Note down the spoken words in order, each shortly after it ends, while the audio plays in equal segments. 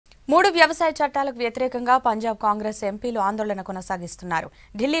మూడు వ్యవసాయ చట్టాలకు వ్యతిరేకంగా పంజాబ్ కాంగ్రెస్ ఎంపీలు ఆందోళన కొనసాగిస్తున్నారు.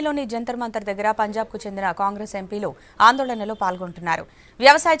 ఢిల్లీలోని జంతర్ మంతర్ దగ్గర పంజాబ్కు చెందిన కాంగ్రెస్ ఎంపీలు ఆందోళనలో పాల్గొంటున్నారు.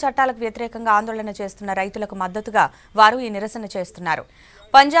 వ్యవసాయ చట్టాలకు వ్యతిరేకంగా ఆందోళన చేస్తున్న రైతులకు మద్దతుగా వారు ఈ నిరసన చేస్తున్నారు.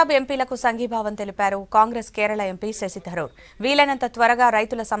 పంజాబ్ ఎంపీలకు సంఘీభావం తెలిపారు కాంగ్రెస్ కేరళ ఎంపీ శశి థరూర్. వీలైనంత త్వరగా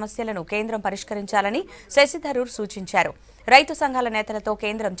రైతుల సమస్యలను కేంద్రం పరిష్కరించాలని శశి థరూర్ సూచించారు. రైతు సంఘాల నేతలతో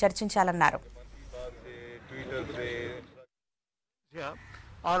కేంద్రం చర్చించాలన్నారు.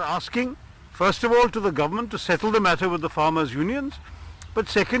 Are asking, first of all, to the government to settle the matter with the farmers' unions, but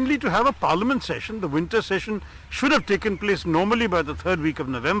secondly, to have a parliament session. The winter session should have taken place normally by the third week of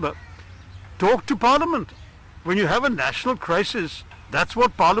November. Talk to parliament. When you have a national crisis, that's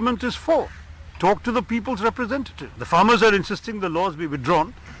what parliament is for. Talk to the people's representative. The farmers are insisting the laws be withdrawn.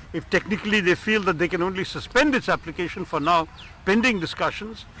 If technically they feel that they can only suspend its application for now, pending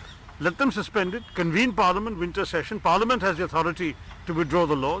discussions, let them suspend it, convene parliament, winter session. Parliament has the authority to withdraw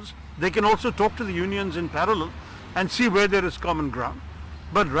the laws. They can also talk to the unions in parallel and see where there is common ground.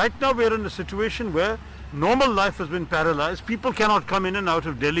 But right now we are in a situation where normal life has been paralyzed. People cannot come in and out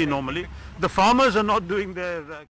of Delhi normally. The farmers are not doing their